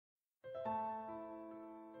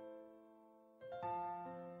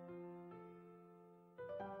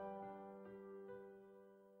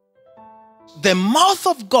the mouth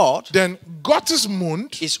of God Denn Gottes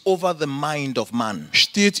Mund is over the mind of man.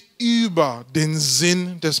 steht über den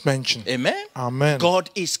Sinn des Menschen. Amen. Amen. God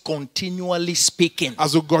is continually speaking.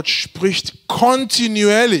 Also Gott spricht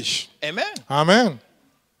kontinuierlich. Amen. Amen.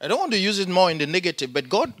 I don't want to use it more in the negative, but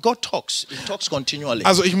God talks. He talks continually.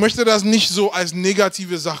 Also ich möchte das nicht so als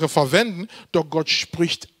negative Sache verwenden, doch Gott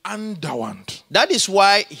spricht andauernd. That is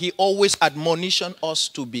why he always admonitions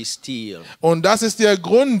us to be still. Und das ist der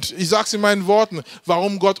Grund, ich sage es in meinen Worten,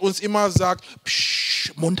 warum Gott uns immer sagt,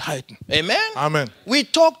 Psch, Mund halten. Amen. Amen.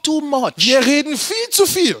 We talk too much. Wir reden viel zu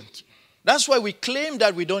viel. That's why we claim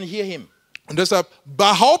that we don't hear him. Und deshalb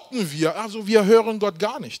behaupten wir, also wir hören Gott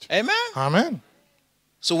gar nicht. Amen. Amen.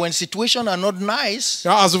 So when situations are not nice,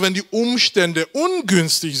 Ja, also wenn die Umstände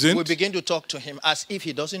ungünstig we sind, begin to talk to him as if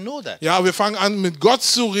he doesn't know that. ja, wir fangen an mit Gott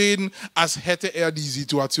zu reden, als hätte er die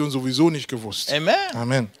Situation sowieso nicht gewusst. Amen.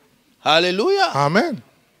 Amen. Hallelujah. Amen.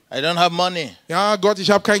 I don't have money. Ja, Gott,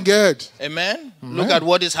 ich habe kein Geld. Amen. Look at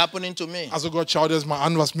what is happening to me. Also Gott, schau dir das mal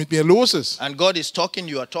an, was mit mir los ist. And God is talking,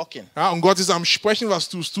 you are talking. Ja, und Gott ist am Sprechen, was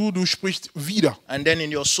tust du? Du sprichst wieder. And then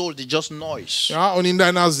in your soul, there's just noise. Ja, und in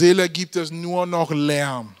deiner Seele gibt es nur noch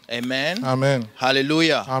Lärm. Amen. Amen.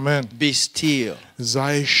 Hallelujah. Amen. Be still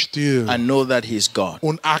Sei still and know that he's God.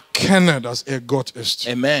 und erkenne, dass er Gott ist.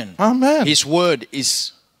 Amen. Amen. His word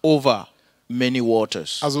is over many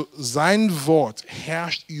waters. Also sein Wort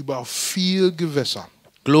herrscht über viel Gewässer.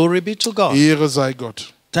 Glory be to God. Ehre sei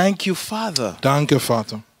Gott. Thank you, Father. Danke,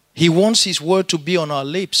 Vater. He wants his word to be on our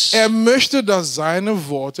lips. Er möchte, dass seine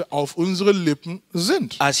Worte auf unsere Lippen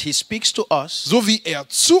sind. As he speaks to us, So wie er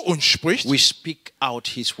zu uns spricht, we speak out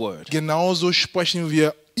his word. genauso sprechen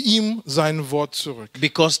wir ihm sein Wort zurück.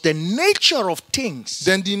 Because the nature of things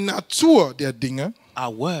Denn die Natur der Dinge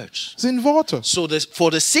are words. sind Worte. So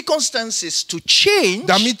for the circumstances to change,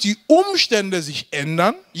 Damit die Umstände sich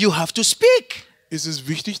ändern, you have to speak. ist es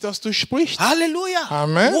wichtig, dass du sprichst. Hallelujah.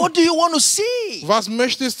 Amen. What do you want to see? Was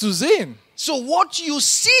möchtest du sehen? So what you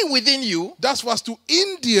see within you, Das, was du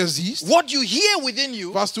in dir siehst, what you hear within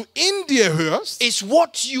you, was du in dir hörst, is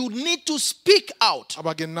what you need to speak out.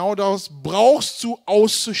 aber genau das brauchst du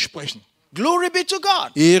auszusprechen. Glory be to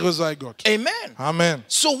God. Ehre sei Gott. Amen. Amen.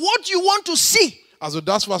 So what you want to see Also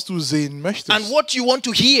das, was du sehen and möchtest what you want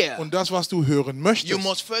to hear, und das, was du hören you möchtest,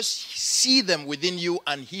 must first see them within you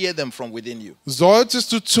and hear them from within you.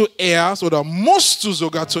 solltest du zuerst oder musst du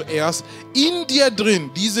sogar zuerst in dir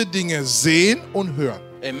drin diese Dinge sehen und hören.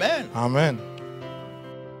 Amen. Amen.